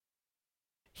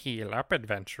Heal up,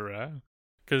 adventurer,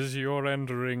 'cause you're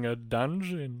entering a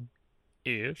dungeon-ish.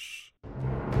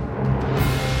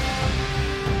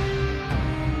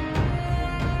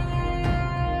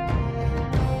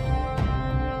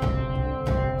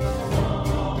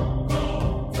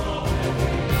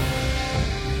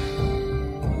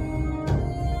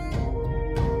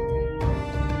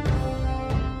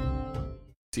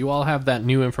 You all have that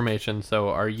new information, so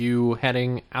are you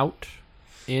heading out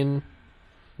in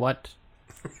what?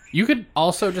 You could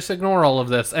also just ignore all of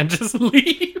this and just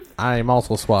leave. I'm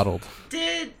also swaddled.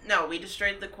 No, we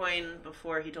destroyed the coin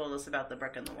before he told us about the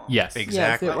brick in the wall. Yes.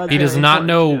 Exactly. Yes, it was He does very not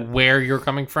know important, yeah. where you're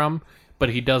coming from, but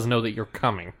he does know that you're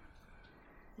coming.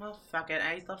 Well, fuck it.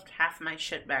 I left half my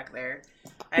shit back there.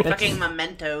 I have fucking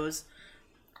mementos.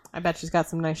 I bet she's got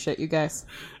some nice shit, you guys.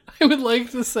 I would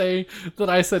like to say that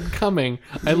I said coming.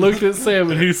 I looked at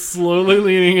Sam and he's slowly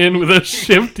leaning in with a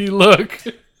shifty look.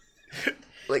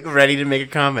 Like, ready to make a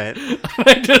comment.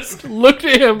 I just looked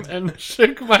at him and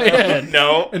shook my head.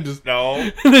 No. And just No.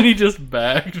 And then he just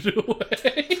backed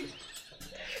away.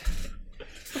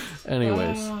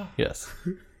 Anyways, yes. So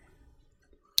you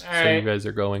Alright. guys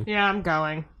are going. Yeah, I'm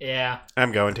going. Yeah.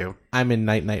 I'm going to. I'm in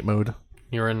night mode.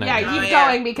 You're in Yeah, there. keep yeah.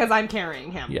 going because I'm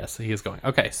carrying him. Yes, he is going.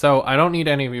 Okay, so I don't need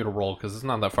any of you to roll because it's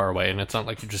not that far away, and it's not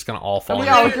like you're just gonna all fall. We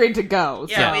in. all agreed to go.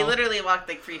 Yeah, so. we literally walked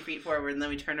like 3 feet forward and then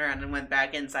we turned around and went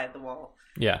back inside the wall.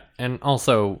 Yeah, and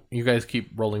also you guys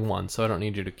keep rolling one, so I don't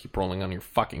need you to keep rolling on your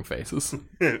fucking faces.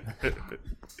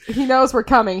 He knows we're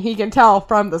coming. He can tell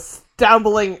from the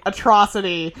stumbling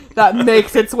atrocity that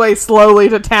makes its way slowly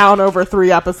to town over 3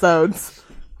 episodes.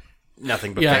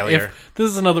 Nothing but Yeah, failure. this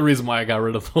is another reason why I got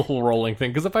rid of the whole rolling thing.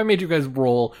 Because if I made you guys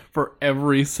roll for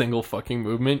every single fucking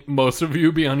movement, most of you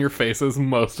would be on your faces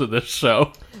most of this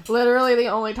show. Literally, the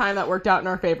only time that worked out in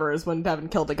our favor is when Devin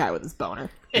killed a guy with his boner.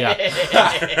 Yeah,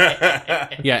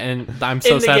 yeah, and I'm so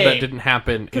In the sad that game. didn't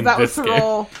happen in Because that was this to game.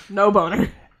 roll no boner.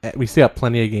 We still have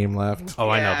plenty of game left. Oh,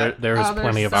 I know. Yeah. There's Oh, there's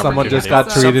plenty of so Someone opportunities. just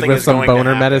got So- treated Something with is some going to boner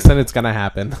happen. medicine. It's gonna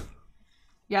happen.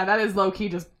 Yeah, that is low-key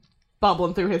just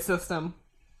bubbling through his system.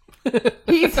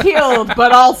 He's healed,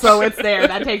 but also it's there.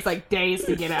 That takes like days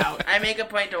to get out. I make a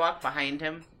point to walk behind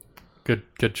him.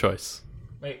 Good choice.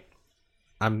 Wait.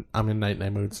 I'm in night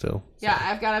mood still. Yeah,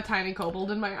 I've got a tiny kobold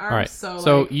in my arms, All right. so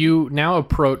So like, you now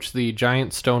approach the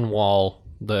giant stone wall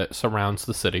that surrounds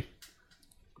the city.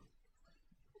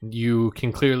 You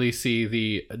can clearly see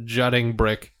the jutting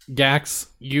brick. Gax,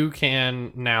 you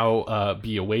can now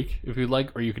be awake if you'd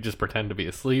like, or you could just pretend to be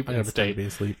asleep I'm and gonna stay. pretend to be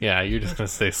asleep. Yeah, you're just gonna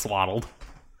stay swaddled.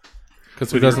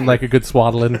 Because who doesn't like a good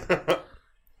swaddling?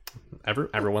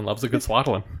 Everyone loves a good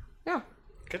swaddling. yeah,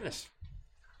 Goodness.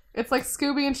 it's like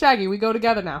Scooby and Shaggy. We go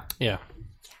together now. Yeah.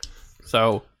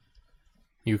 So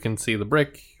you can see the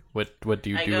brick. What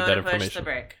do you I do go with that to push the information?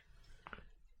 brick.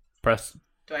 Press.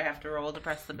 Do I have to roll to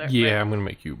press the brick? Yeah, I'm gonna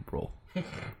make you roll.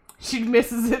 She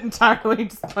misses it entirely and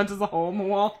just punches a hole in the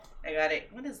wall. I got it.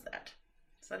 What is that?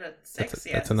 Is that a 6? That's a-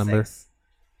 Yeah, that's it's a number. 6.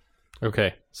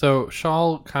 Okay, so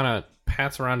Shawl kind of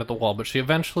pats around at the wall, but she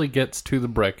eventually gets to the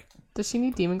brick. Does she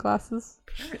need demon glasses?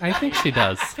 I think she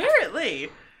does. Apparently.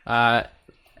 Uh,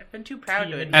 I've been too proud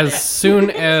to admit as it. soon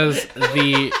as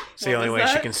the It's the What only was way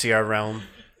she that? can see our realm.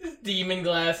 Demon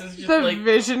glasses, just The like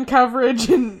vision coverage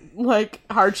and like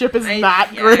hardship is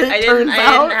not yeah, great. I turns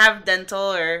out. didn't have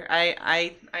dental or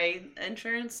I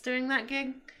insurance doing that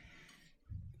gig.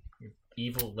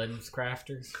 evil lens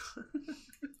crafters.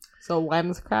 So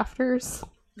lens crafters.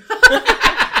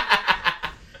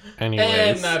 anyways,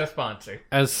 And not a sponsor.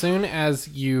 as soon as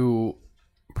you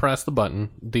press the button,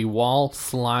 the wall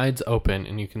slides open,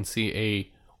 and you can see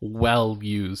a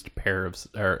well-used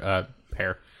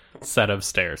set of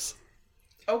stairs.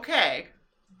 Okay.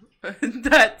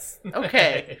 That's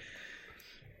okay.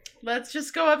 Let's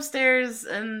just go upstairs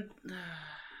and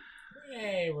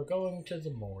Hey, we're going to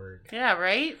the morgue. yeah,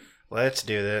 right? Let's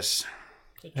do this.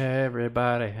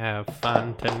 Everybody have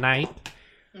fun tonight.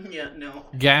 Yeah, no.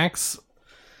 Gax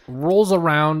rolls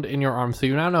around in your arm, so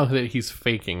you now know that he's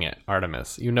faking it,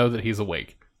 Artemis. You know that he's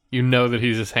awake. You know that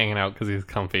he's just hanging out because he's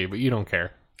comfy, but you don't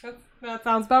care. That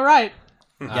sounds about right.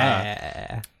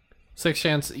 Yeah. Six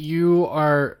Chance, you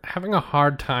are having a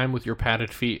hard time with your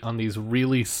padded feet on these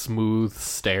really smooth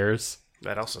stairs.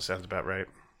 That also sounds about right.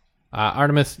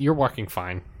 Artemis, you're walking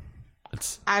fine.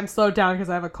 It's I'm slowed down because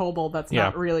I have a kobold that's Yeah.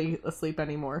 not really asleep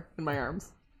anymore in my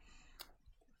arms.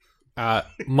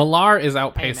 Malar is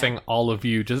outpacing all of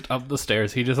you just up the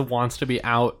stairs. He just wants to be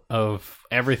out of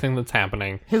everything that's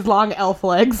happening. His long elf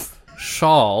legs.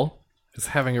 Shawl is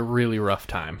having a really rough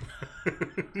time.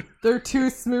 They're too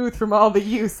smooth from all the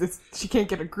use. She can't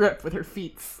get a grip with her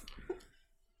feet.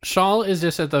 Shawl is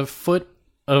just at the foot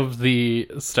of the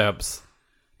steps,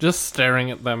 just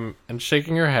staring at them and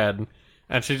shaking her head,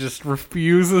 and she just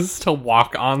refuses to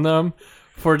walk on them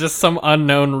for just some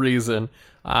unknown reason.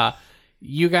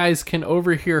 You guys can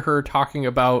overhear her talking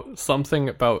about something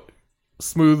about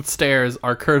smooth stairs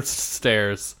are cursed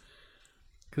stairs.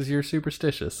 Because you're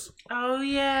superstitious. Oh,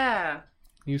 yeah.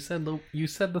 You said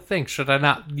the thing. Should I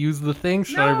not use the thing?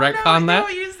 Should No, I retcon that? No,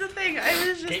 use the thing. I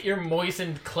was just... Get your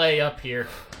moistened clay up here.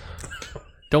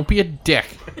 Don't be a dick.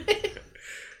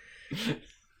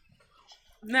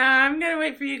 Nah, I'm gonna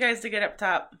wait for you guys to get up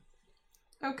top.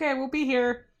 Okay, we'll be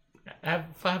here. Have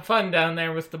fun down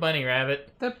there with the bunny rabbit.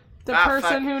 The Ah, person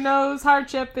fuck. who knows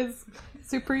hardship is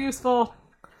super useful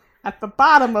at the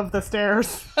bottom of the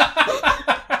stairs.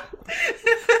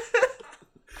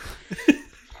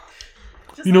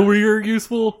 You know where you're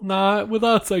useful? Not with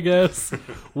us, I guess.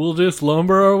 We'll just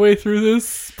lumber our way through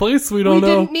this place we We don't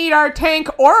know. didn't need our tank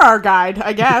or our guide,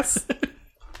 I guess.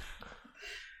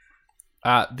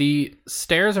 The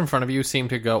stairs in front of you seem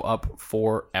to go up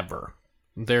forever.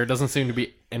 There doesn't seem to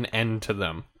be an end to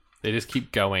them. They just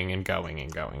keep going and going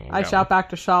and going and I going. shout back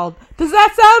to Shald. Does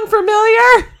that sound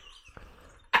familiar?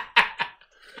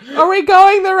 Are we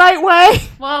going the right way?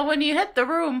 Well, when you hit the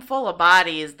room full of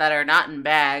bodies that are not in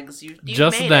bags, you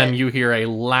Just made then, it. you hear a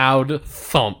loud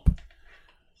thump.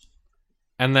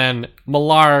 And then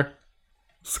Malar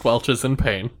squelches in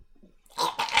pain.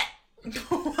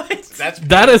 What?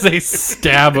 That is a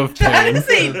stab of That pain. is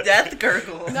a death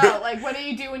gurgle. No, like what do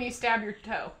you do when you stab your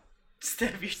toe?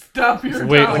 Stab your Stab your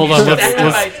Wait, toe. hold on. Stab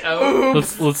my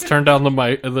Let's toe. let's turn down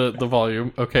the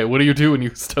volume. Okay, what do you do when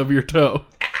you stub your toe?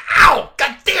 Ow!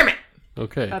 God damn it!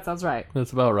 Okay, That sounds right.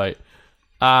 that's about right.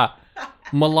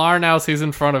 Malar now sees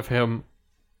in front of him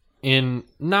in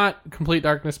not complete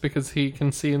darkness because he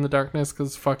can see in the darkness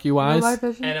because fuck you eyes. Light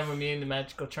vision? And I'm immune to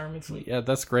magical charm and sleep. Yeah,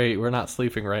 that's great. We're not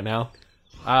sleeping right now.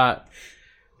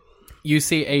 You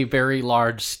see a very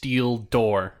large steel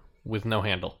door with no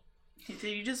handle. Did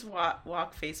you just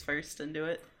walk face first into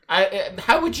it?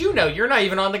 How would you know? You're not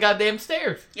even on the goddamn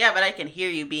stairs. Yeah, but I can hear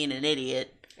you being an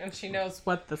idiot. And she knows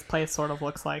what this place sort of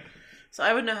looks like. So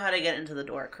I would know how to get into the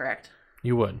door, correct?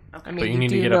 You would. Okay. I mean, But you you need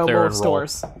to do get know up there wolf and roll.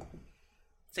 stores.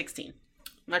 16.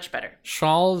 Much better.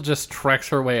 Shawl just treks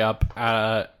her way up,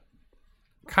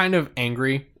 kind of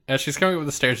angry. As she's coming up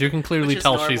the stairs, you can clearly Which is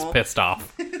tell normal. she's pissed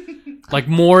off. Like,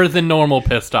 more than normal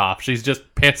pissed off. She's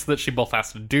just pissed that she both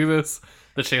has to do this,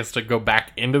 that she has to go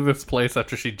back into this place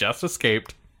after she just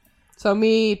escaped. So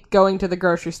me going to the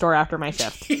grocery store after my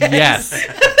shift. Yes.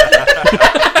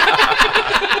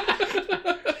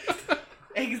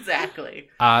 Exactly.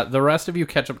 The rest of you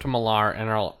catch up to Malar and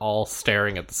are all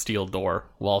staring at the steel door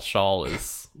while Shawl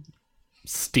is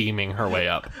steaming her way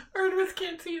up. Artemis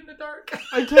can't see in the dark.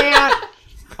 I can't.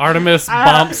 Artemis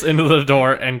bumps into the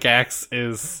door and Gax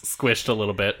is squished a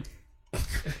little bit.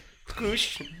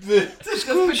 Goosh. Just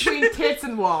between tits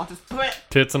and wall. Just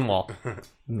Tits and wall.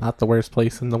 Not the worst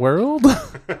place in the world.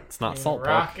 It's not salt pork.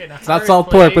 Rock in a It's not hard salt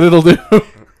pork, but place. it'll do.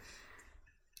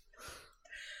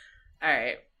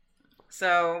 Alright.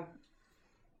 So,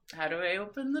 how do I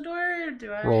open the door?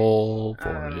 Do I... Roll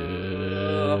for it.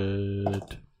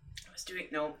 I was doing...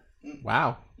 Nope.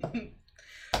 Wow.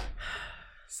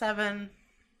 7.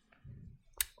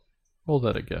 Roll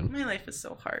that again. My life is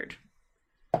so hard.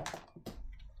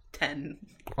 10.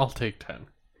 I'll take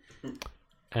 10.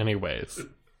 Anyways.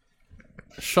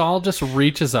 Shawl just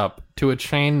reaches up to a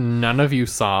chain none of you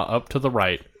saw up to the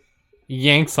right,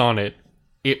 yanks on it,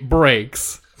 it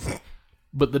breaks,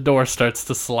 but the door starts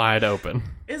to slide open.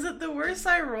 Is it the worse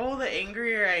I roll, the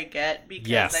angrier I get? Because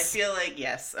Yes. I feel like,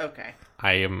 yes, okay.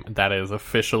 That is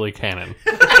officially canon.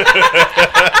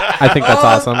 I think that's Oh,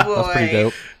 awesome. That's pretty boy.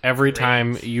 dope. Every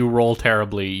time you roll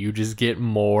terribly, you just get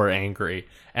more angry.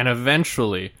 And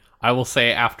eventually, I will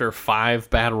say after 5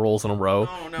 bad rolls in a row,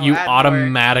 Oh, no, you add more.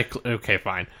 automatically... Okay,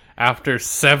 fine. After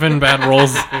 7 bad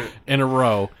rolls in a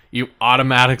row, you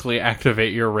automatically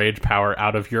activate your rage power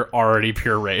out of your already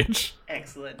pure rage.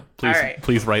 Excellent. Please, Alright.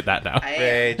 please write that down. I am.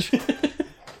 Rage.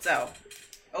 So,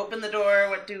 open the door.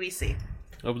 What do we see?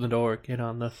 Open the door, get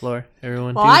on the floor.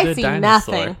 Everyone Well, do I the see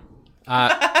dinosaur.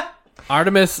 nothing.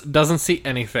 Artemis doesn't see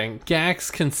anything.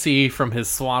 Gax can see from his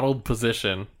swaddled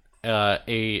position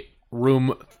a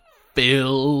room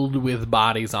filled with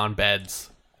bodies on beds.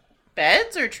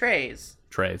 Beds or trays?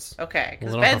 Trays. Okay,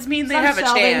 because Little- beds mean they Some have a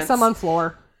shelving, chance. some on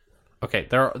floor. Okay,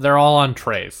 they're all on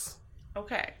trays.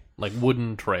 Okay. Like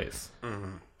wooden trays.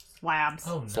 Slabs.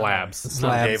 Oh, no. Slabs.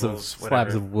 Slabs tables, of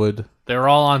whatever. wood. They're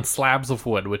all on slabs of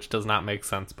wood, which does not make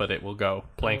sense, but it will go.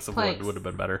 Planks of wood Planks. would have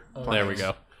been better. Oh, There we nice.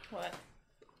 go. What?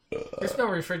 There's no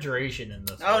refrigeration in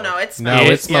this. Oh world. no, it's No,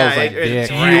 It- it smells like it's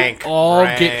dick. rank. You all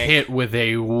rank. get hit with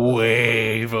a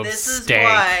wave of This is stank.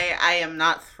 why I am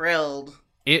not thrilled.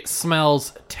 It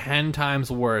smells 10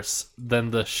 times worse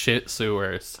than the shit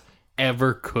sewers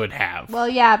ever could have. Well,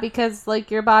 yeah, because like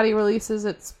your body releases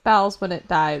its spells when it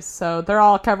dies, so they're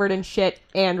all covered in shit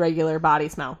and regular body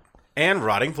smell. And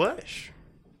rotting flesh.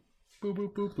 Boop,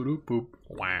 boop, boop, boop, boop.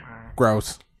 Wow.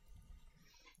 Gross.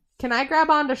 Can I grab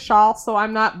onto Shaw so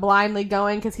I'm not blindly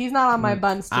going? Because he's not on my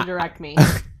buns to direct me.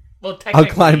 Well, I'll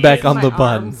technically, climb back on My the arms.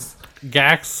 buns.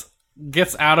 Gax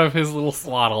gets out of his little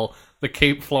swaddle, the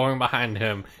cape flowing behind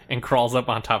him, and crawls up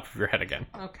on top of your head again.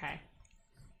 Okay.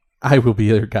 I will be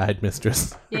your guide,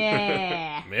 mistress.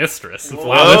 Yeah. Mistress. Whoa.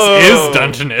 Wow, this is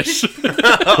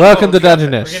Dungeonish. Welcome to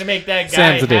Dungeonish. We're gonna make that guy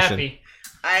Sans edition. happy.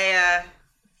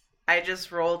 I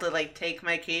just rolled to like take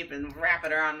my cape and wrap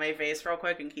it around my face real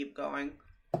quick and keep going.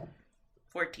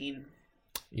 14.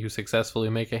 You successfully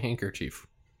make a handkerchief.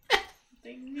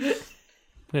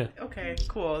 Yeah. Okay,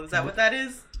 cool. Is that what that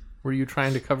is? Were you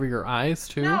trying to cover your eyes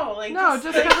too? No, like No,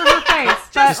 just cover her face.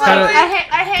 But Just like, kinda-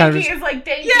 a hanky kinda just- is like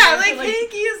dainty. yeah, enough like to,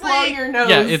 hanky is blow like your nose.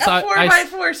 Yeah, it's a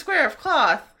 4x4 square of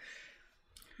cloth.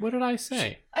 What did I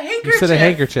say? A You handkerchief. said a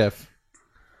handkerchief.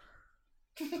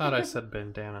 Thought I said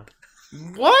bandana.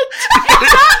 What?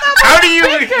 How do you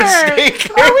mistake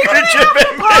handkerchief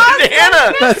and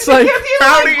bandana? That's like Give you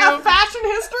How like do you- a fashion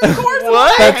history course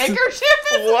What? about a handkerchief.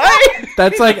 What?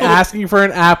 that's like asking for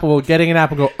an apple, getting an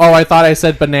apple, go, oh, I thought I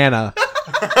said banana.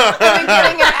 And then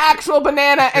getting an actual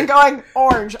banana and going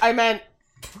orange. I meant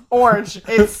orange.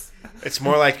 It's It's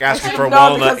more like asking for a no,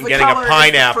 walnut because and the getting color a is the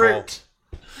pineapple. fruit.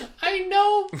 I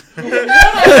know.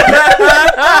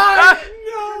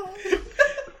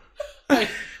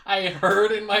 I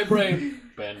heard in my brain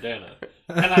bandana,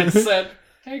 and I said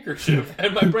handkerchief,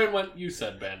 and my brain went, "You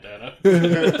said bandana."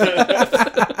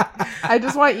 I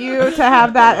just want you to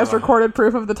have that as recorded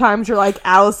proof of the times you're like,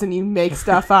 Allison, you make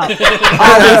stuff up. All these things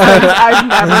I've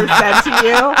never said to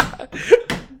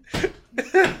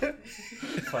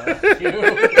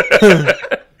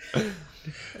you.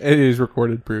 It is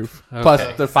recorded proof. Plus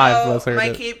Okay. the five of So us heard my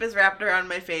it. cape is wrapped around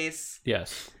my face.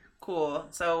 Yes. Cool.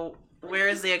 So where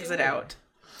is the exit out?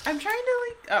 I'm trying to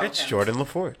like. Oh, It's okay. Jordan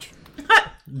LaForge.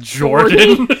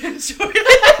 Jordan. Jordan.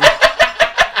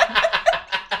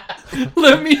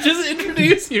 Let me just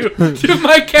introduce you to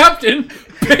my captain,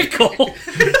 Pickle.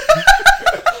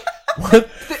 What the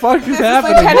fuck is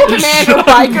happening? Lieutenant Commander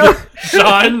Biker.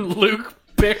 Jean-Luc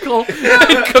Pickle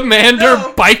and Commander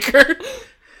No. Biker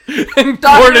and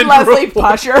Dr. Gordon Leslie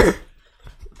LaForge. Pusher.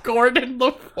 Gordon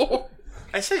LaForge.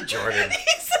 I said Jordan.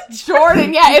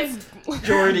 Jordan, yeah, it's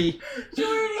Jordy.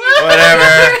 Whatever.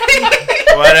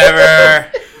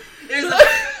 Whatever. There's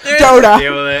Dota.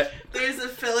 Deal with it. There's a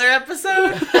filler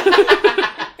episode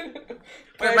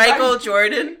where Michael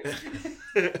Jordan.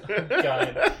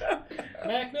 God.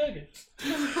 Mac Nuggets.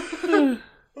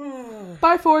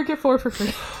 buy 4, get 4 for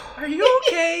free. Are you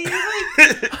okay? You're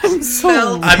like I'm so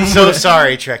melting. I'm so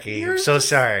sorry, Trekkie. I'm so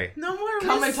sorry. No more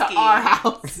Come whiskey. into our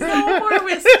house. No more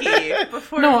whiskey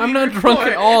before. No, we I'm not record. drunk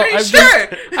at all. Are you I've sure?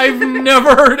 I've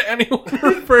never heard anyone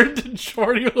refer to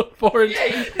Jordy LaForge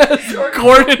as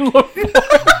Gordon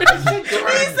LaForge.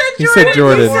 He said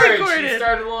Jordan. before She Gordon.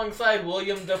 started alongside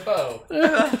William Dafoe.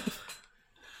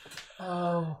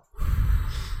 Oh.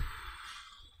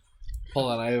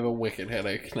 Hold on, I have a wicked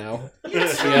headache now.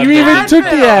 Yes, You even took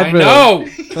the I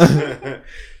Advil.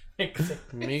 know.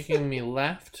 Making me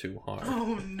laugh too hard.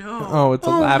 Oh no. Oh, it's a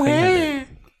laughing headache.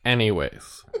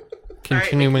 Anyways,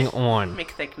 continuing on.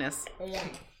 Make thickness.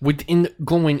 Within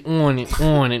going on and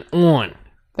on and on.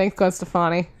 Thanks, Gwen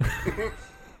Stefani.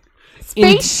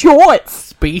 Space shorts.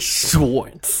 Space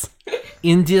shorts.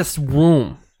 In this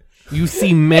room, you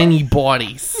see many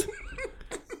bodies.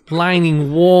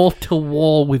 Lining wall to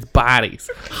wall with bodies.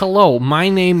 Hello, my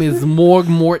name is Morg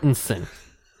Mortensen.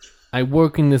 I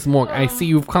work in this morgue. I see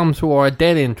you've come to our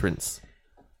dead entrance.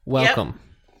 Welcome.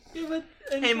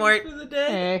 Hey, Mort.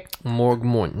 Hey. Morg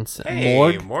Mortensen. Hey,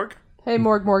 Morg? Morg? Hey,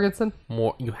 Morg Morganson.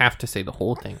 You have to say the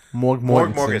whole thing. Morg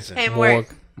Morg Mortensen. Morganson. Hey, Mort.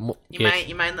 Yes.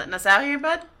 You mind letting us out here,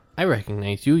 bud? I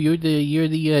recognize you. You're the you're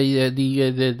the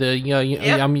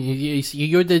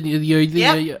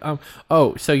Yep.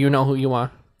 oh, so you know who you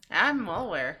are. I'm well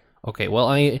aware. Okay, well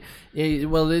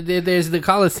there's the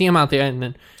Coliseum out there, and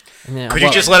then Could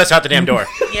you just let us out the damn door?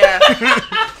 Yeah.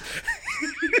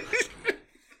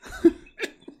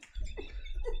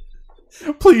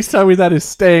 Please tell me that is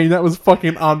staying. That was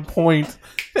fucking on point.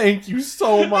 Thank you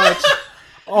so much.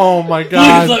 Oh my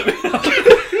god.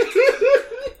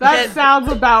 That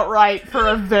sounds about right for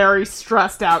a very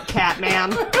stressed out cat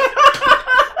man.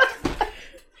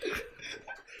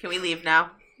 Can we leave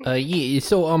now? Yeah,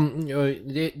 so,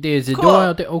 there's a Cool. door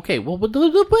out there. Okay, well,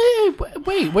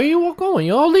 wait, where you all going?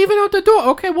 You're all leaving out the door.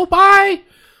 Okay, well, bye.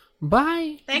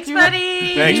 Bye. Thanks,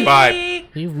 buddy. Thanks, bye.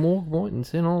 Leave Morg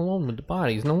Mortensen all alone with the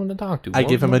bodies. No one to talk to. I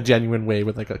give him a genuine wave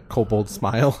with like a kobold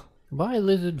smile. Bye,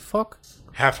 lizard fuck.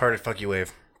 Half-hearted fuck you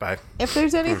wave. Bye. If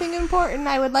there's anything important,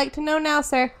 I would like to know now,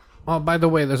 sir. Oh, by the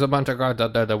way, there's a bunch of guards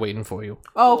out there that are waiting for you.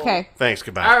 Oh, okay. Thanks,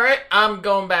 goodbye. Alright, I'm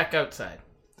going back outside.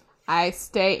 I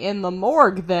stay in the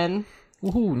morgue then.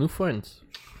 Woohoo, new friends.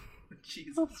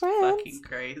 Jesus friends. fucking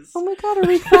Christ. Oh my god, are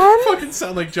we friends? Fucking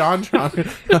sound like John Tron.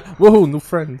 Whoa, new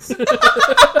friends.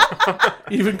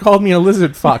 Even called me a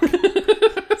lizard fuck.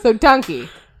 So, Donkey.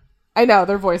 I know,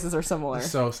 their voices are similar.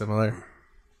 So similar.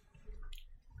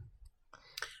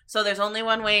 So there's only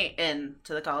one way in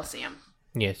to the Coliseum.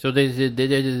 Yeah, so there's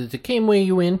the caneway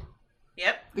you in.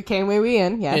 Yep. The Caneway we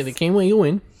in, yes. Yeah, the caneway you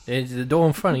in. There's the door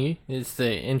in front of you. It's the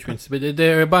entrance. But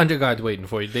there are a bunch of guards waiting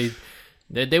for you.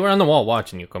 They were on the wall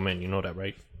watching you come in. You know that,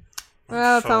 right?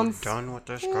 Well, that sounds... done with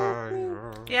this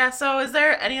guy. Yeah, so is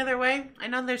there any other way? I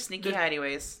know there's sneaky hidey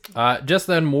ways. Just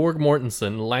then, Morg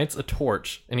Mortensen lights a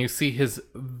torch, and you see his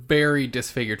very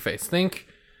disfigured face. Think,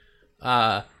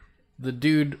 the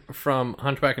dude from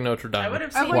Hunchback of Notre Dame. I would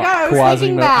have Oh seen my god, I was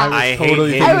thinking Quasimodo. that. I I was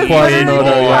totally hate I was thinking him. wondering Quasimodo. if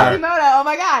it was Yeah. Quasimodo. Oh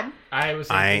my god. I was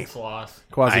I- thinking sloth.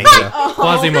 Quasimodo.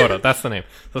 Quasimodo, that's the name.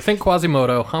 So think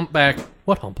Quasimodo, humpback.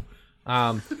 What hump?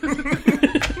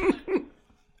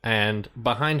 And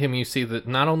behind him, you see that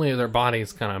not only are their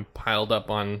bodies kind of piled up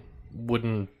on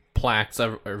wooden plaques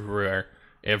everywhere,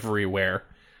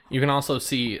 you can also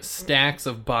see stacks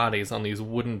of bodies on these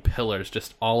wooden pillars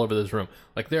just all over this room.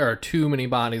 Like, there are too many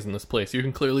bodies in this place. You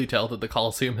can clearly tell that the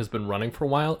Colosseum has been running for a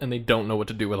while, and they don't know what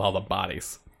to do with all the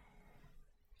bodies.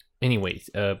 Anyways,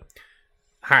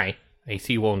 hi. I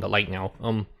see you on the light now.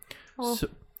 So,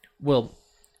 well,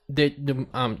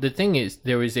 the thing is,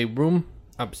 there is a room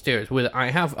upstairs where I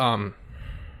have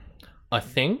a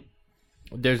thing.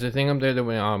 There's a thing up there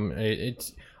that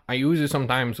it's I use it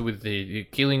sometimes with the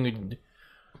killing.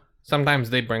 Sometimes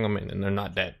they bring them in and they're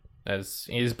not dead. As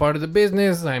it is part of the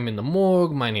business. I'm in the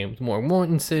morgue. My name's Morg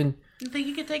Mortensen. You think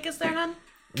you could take us there, hon?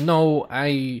 No,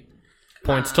 I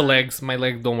points to legs. My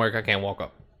legs don't work. I can't walk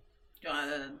up.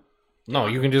 No,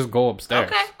 you can just go upstairs.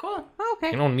 Okay, cool.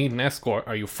 Okay. You don't need an escort.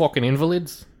 Are you fucking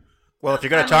invalids? Well, if you're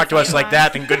gonna talk to us like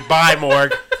that, then goodbye,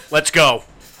 Morg. Let's go.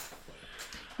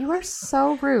 You are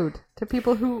so rude to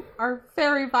people who are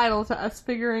very vital to us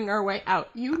figuring our way out.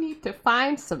 You need to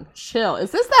find some chill.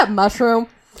 Is this that mushroom?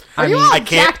 Are you all I can't-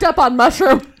 jacked up on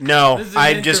mushroom? No, This is an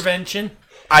I'm just. intervention.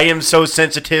 I am so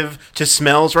sensitive to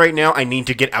smells right now. I need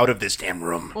to get out of this damn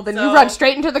room. Well, then So- you run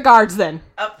straight into the guards then.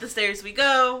 Up the stairs we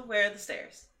go. Where are the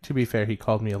stairs? To be fair, he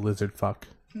called me a lizard fuck.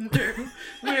 Where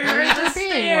are the being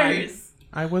stairs?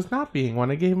 I was not being one.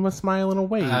 I gave him a smile and a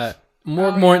wave.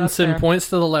 Morg Oh, yeah, Mortensen that's fair. points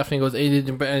to the left and he goes,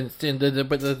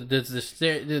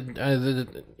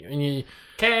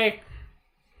 Okay.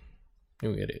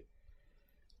 you get it.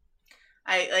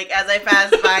 I like as I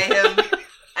pass by him,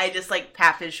 I just like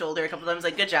tap his shoulder a couple times,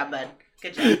 like, "Good job, bud.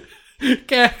 Good job."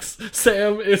 Gax,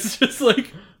 Sam is just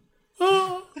like,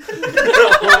 oh.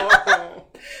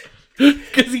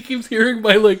 Because he keeps hearing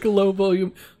my like low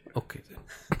volume. Okay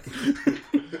then.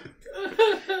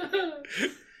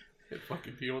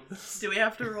 fucking deal with this. Do we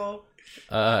have to roll?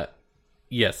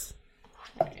 Yes.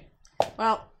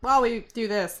 Well, while we do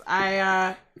this,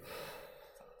 I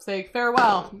say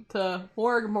farewell to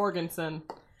Morg Morgensen.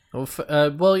 Well,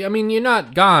 I mean, you're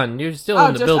not gone. You're still Oh,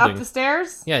 in the just building. up the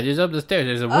stairs? Yeah, just up the stairs.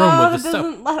 There's a room Oh, with that the stuff.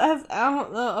 doesn't let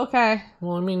us. Okay.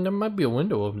 Well, I mean, there might be a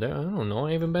window up there. I don't know.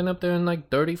 I haven't been up there in like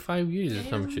 35 years or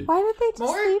some shit. Why did they just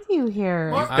Morg? leave you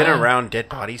here? Morg? Been around dead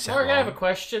bodies that Morg, I have a long.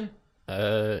 question.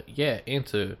 Yeah,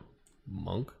 answer,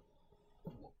 monk.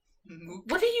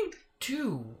 What do you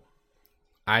do?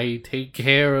 I take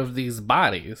care of these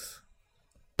bodies.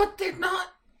 But they're not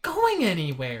going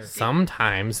anywhere.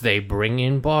 Sometimes they bring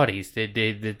in bodies.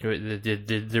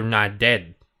 They're not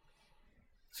dead.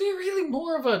 So you're really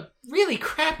more of a really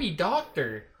crappy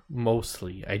doctor.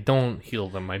 Mostly. I don't heal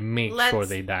them. I make sure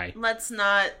they die. Let's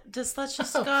just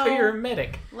Oh, go. so you're a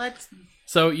medic. Let's.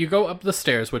 So you go up the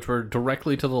stairs, which were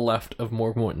directly to the left of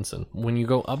Morg Mortensen. When you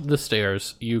go up the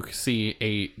stairs, you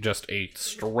see just a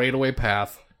straightaway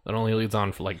path that only leads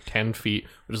on for like 10 feet,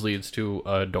 which leads to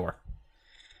a door.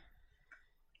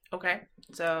 Okay,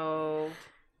 so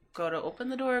go to open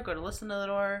the door. Go to listen to the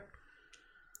door.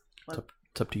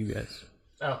 It's up to you guys.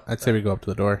 Oh, I'd say we go up to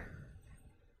the door.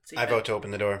 See I if vote to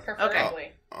open the door.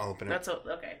 Okay, I'll open it. that's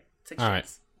okay. 6 All right.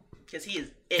 chance. Because he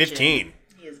is itching. 15.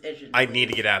 He is itching. I need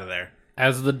to get out of there.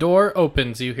 As the door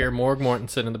opens, you hear Morg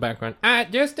Mortensen in the background.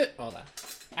 Hold on.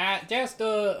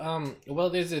 Well,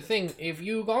 there's a thing. If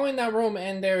you go in that room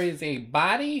and there is a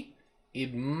body,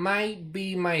 it might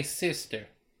be my sister.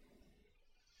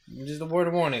 Just a word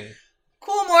of warning.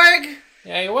 Cool, Morg.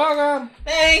 Yeah, you're welcome.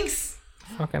 Thanks.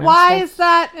 Why is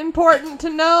that important to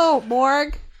know,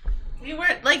 Morg? You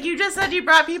weren't like you just said. You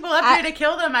brought people up here to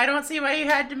kill them. I don't see why you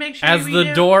had to make sure. As we the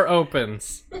knew. door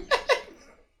opens,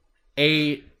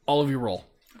 all of you roll.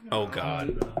 Oh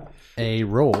God, A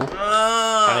roll.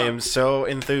 I am so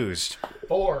enthused.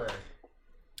 4.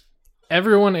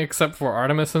 Everyone except for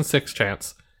Artemis and Six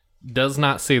Chance does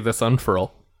not see this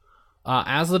unfurl.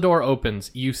 As the door opens,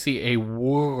 you see a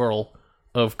whirl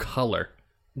of color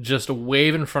just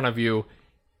wave in front of you,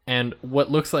 and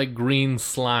what looks like green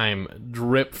slime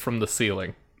drip from the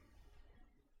ceiling.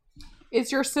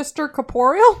 Is your sister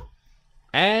corporeal?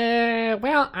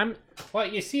 Well,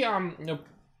 you see,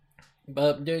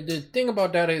 but the thing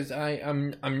about that is,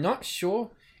 I'm not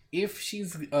sure if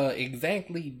she's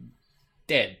exactly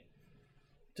dead.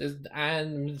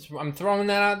 I'm throwing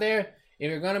that out there. If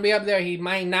you're gonna be up there, he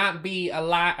might not be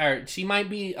alive, or she might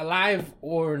be alive,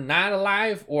 or not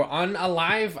alive, or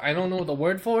unalive. I don't know what the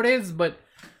word for it is, but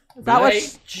Is that what? I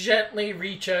gently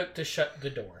reach out to shut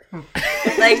the door.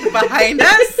 like behind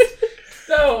us.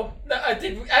 No, I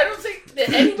don't think that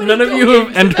anybody. None of go you have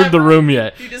into entered that the room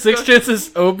yet. just Six go-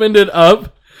 Chances opened it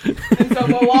up. So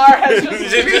Malar has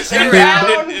just reached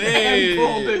around and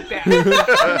pulled it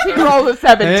down. He rolled a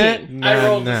 17. I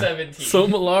rolled a 17. So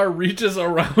Malar reaches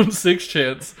around Six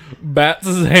Chance, bats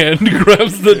his hand,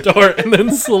 grabs the door, and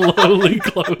then slowly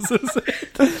closes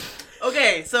it.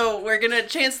 Okay, so we're gonna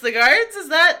chance the guards. Is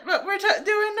that what we're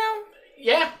doing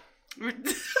Yeah. now?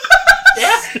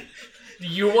 Yeah. Do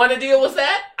you want to deal with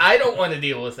that? I don't want to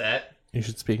deal with that. You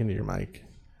should speak into your mic.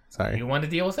 Sorry. You want to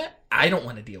deal with that? I don't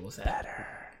want to deal with that.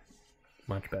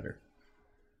 Much better.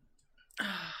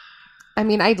 I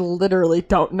mean, I literally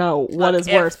don't know what Look, is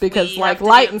worse if because, we like, have to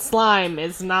Light do- and Slime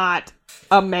is not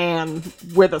a man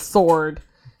with a sword.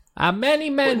 Many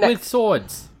men No. with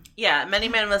swords. Yeah, many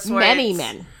men with swords. Many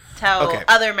men. Tell Okay.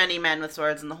 other many men with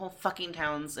swords, and the whole fucking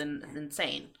town's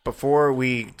insane. Before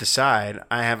we decide,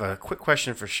 I have a quick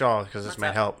question for Shaw because this What's might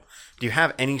up? help. Do you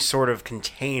have any sort of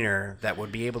container that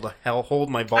would be able to hold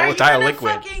my Are you volatile gonna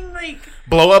liquid? fucking like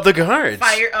Blow up the guards.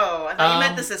 fire? Oh, I thought you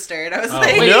meant the sister, and I was oh,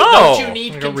 like, Wait, No. don't you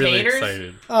need I got really containers?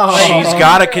 excited. She's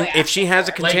got a if she has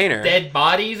a Like container. dead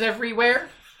bodies everywhere?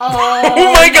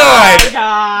 Oh my god!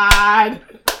 God.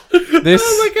 This.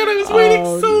 Oh my god, I was waiting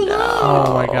so long.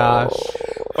 Oh my gosh.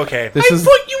 Okay. This is.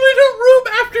 Put you in a room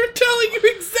after telling you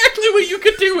exactly what you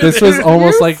could do with This it. was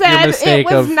almost You like your said mistake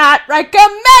it was of. not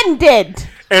recommended.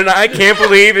 And I can't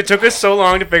believe it took us so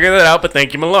long to figure that out, but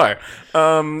thank you, Malar.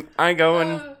 I go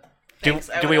and thanks,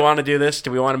 I do we would've- want to do this?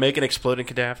 Do we want to make an exploding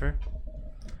cadaver?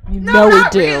 No, we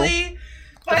not do. really.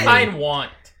 But I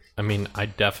want. I mean, I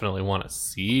definitely want to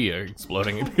see her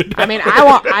exploding. I mean,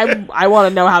 I want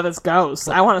to know how this goes.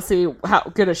 I want to see how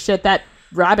good a shit that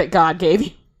rabbit god gave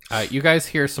you. You guys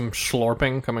hear some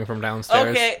slurping coming from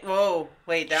downstairs. okay, whoa,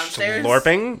 wait, downstairs.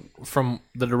 Slorping? From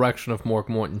the direction of Mork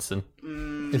Mortensen.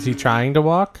 Is he trying to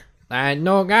walk?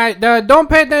 No, guys, don't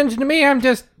pay attention to me. I'm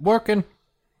just working.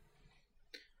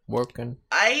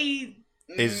 I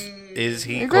Is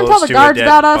he You're gonna close tell the to a guards dead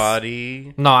about us?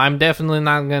 body? No, I'm definitely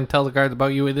not going to tell the guards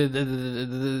about you.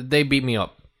 They beat me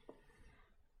up.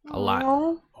 A lot.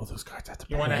 Oh. Oh, those guards have to.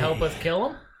 You want to help us kill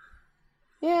him?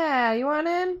 Yeah, you want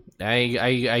in?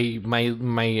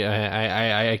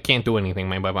 I can't do anything.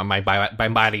 My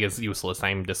body is useless.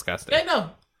 I'm disgusting. Yeah,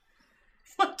 no.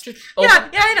 Just yeah,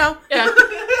 I know. Yeah,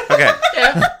 Okay.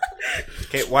 yeah.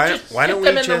 Okay. Why Just don't get we them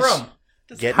in the just room.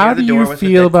 get How near the do door you with the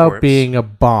feel dead about corpse? being a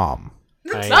bomb?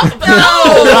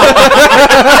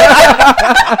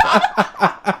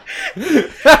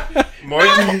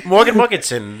 Morgan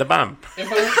Bucketson, the bomb.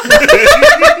 If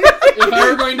I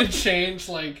were going to change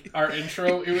like our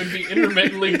intro, it would be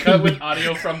intermittently cut with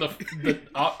audio from the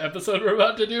episode we're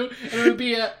about to do, and it would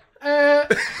be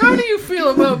how do you feel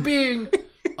about being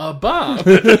a bomb?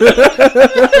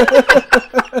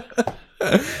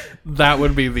 That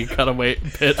would be the cutaway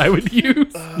bit I would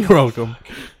use. You're welcome.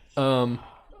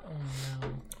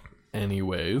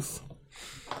 Anyways,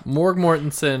 Morg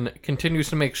Mortensen continues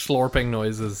to make slurping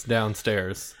noises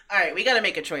downstairs. All right, we gotta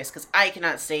make a choice because I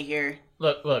cannot stay here.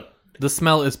 Look. The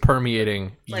smell is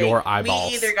permeating Like, your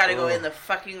eyeballs. We either gotta go in the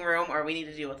fucking room or we need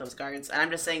to deal with those guards. And I'm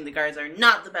just saying the guards are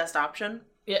not the best option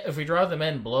Yeah, if we draw them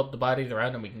in, blow up the bodies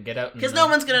around them, we can get out. because no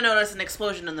one's gonna notice an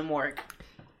explosion in the morgue.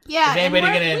 Yeah, Is anybody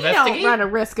and gonna we investigate? don't run a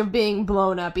risk of being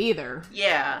blown up either.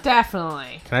 Yeah.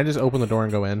 Definitely. Can I just open the door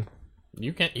and go in?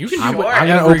 You can. I'm do gonna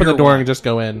whatever open the you door want. and just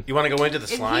go in. You want to go into the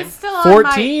slime? He's still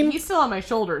 14? He's still on my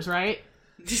shoulders, right?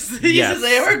 Yes.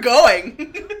 They were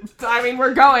going. I mean,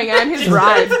 we're going and his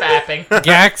ride. Fapping.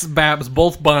 Gax babs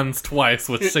both buns twice,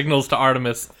 which signals to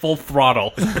Artemis full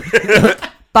throttle,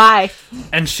 Bye.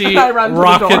 and she I run to the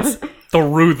rockets door.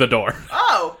 through the door.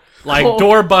 Oh. Like Cool.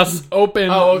 door busts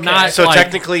open. Oh, okay. Not So like,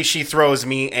 technically, she throws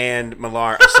me and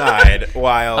Malar aside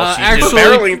while she's just actually-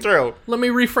 barreling through. Let me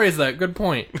rephrase that. Good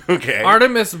point. Okay.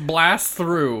 Artemis blasts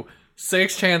through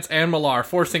Six Chance and Malar,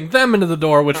 forcing them into the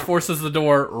door, which forces the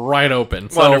door right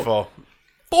open. So Wonderful.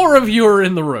 4 of you are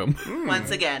in the room. Once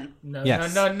again. No,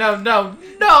 Yes.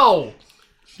 no.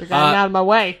 They're getting out of my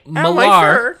way.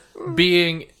 Malar,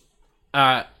 being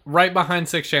right behind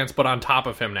Six Chance, but on top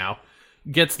of him now,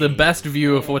 gets the best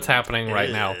view of what's happening right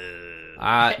now.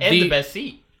 And the best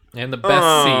seat. And the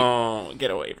best seat. Oh, get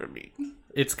away from me.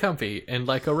 It's comfy and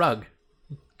like a rug.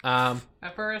 That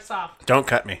fur is soft. Don't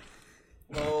cut me.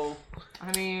 Oh.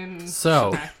 I mean, So,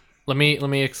 okay. let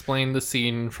me explain the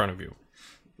scene in front of you.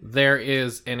 There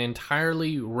is an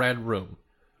entirely red room,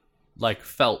 like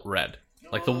felt red.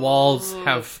 Like the walls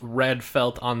have red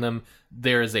felt on them.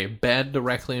 There is a bed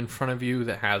directly in front of you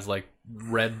that has like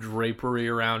red drapery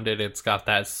around it. It's got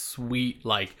that sweet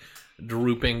like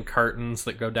drooping curtains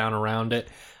that go down around it.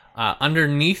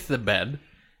 Underneath the bed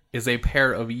is a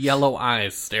pair of yellow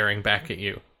eyes staring back at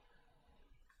you.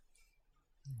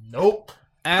 Nope.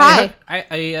 Hi.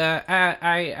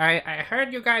 I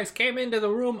heard you guys came into the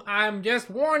room. I'm just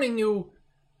warning you.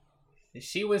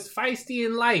 She was feisty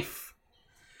in life.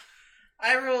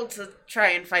 I rolled to try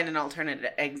and find an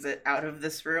alternate exit out of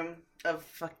this room.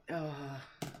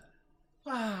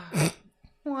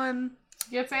 One.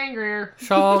 Gets angrier.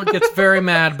 Shawl gets very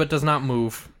mad but does not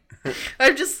move.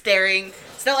 I'm just staring,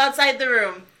 still outside the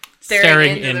room.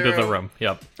 Staring into the room.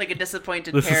 Yep. Like a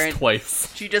disappointed This parent. is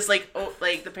twice. She just like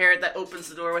the parent that opens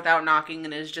the door without knocking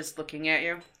and is just looking at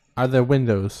you. Are there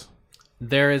windows?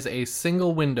 There is a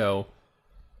single window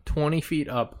 20 feet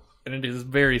up, and it is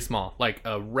very small, like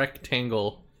a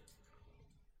rectangle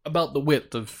about the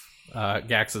width of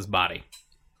Gax's body.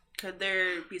 Could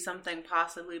there be something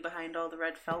possibly behind all the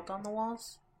red felt on the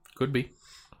walls? Could be.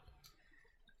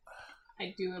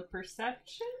 I do a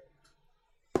perception.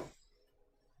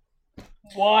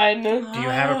 1. Do you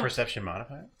have a perception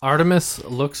modifier? Artemis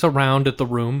looks around at the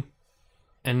room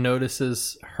and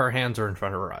notices her hands are in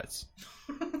front of her eyes.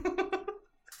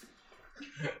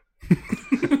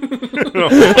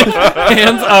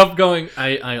 Hands up going,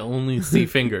 I only see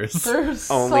fingers. There's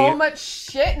Only- so much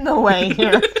shit in the way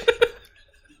here.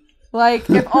 Like,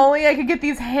 if only I could get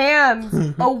these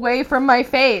hands away from my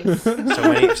face. So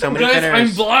many Guys, I'm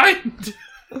thinners. blind!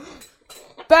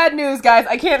 Bad news, guys.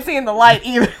 I can't see in the light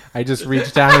either. I just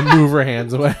reach down and move her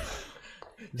hands away.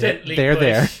 Gently They're push.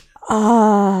 there.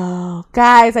 Oh,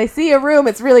 guys, I see a room.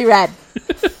 It's really red.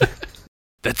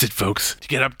 That's it, folks. To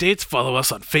get updates, follow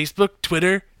us on Facebook,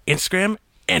 Twitter, Instagram,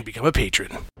 and become a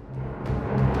patron.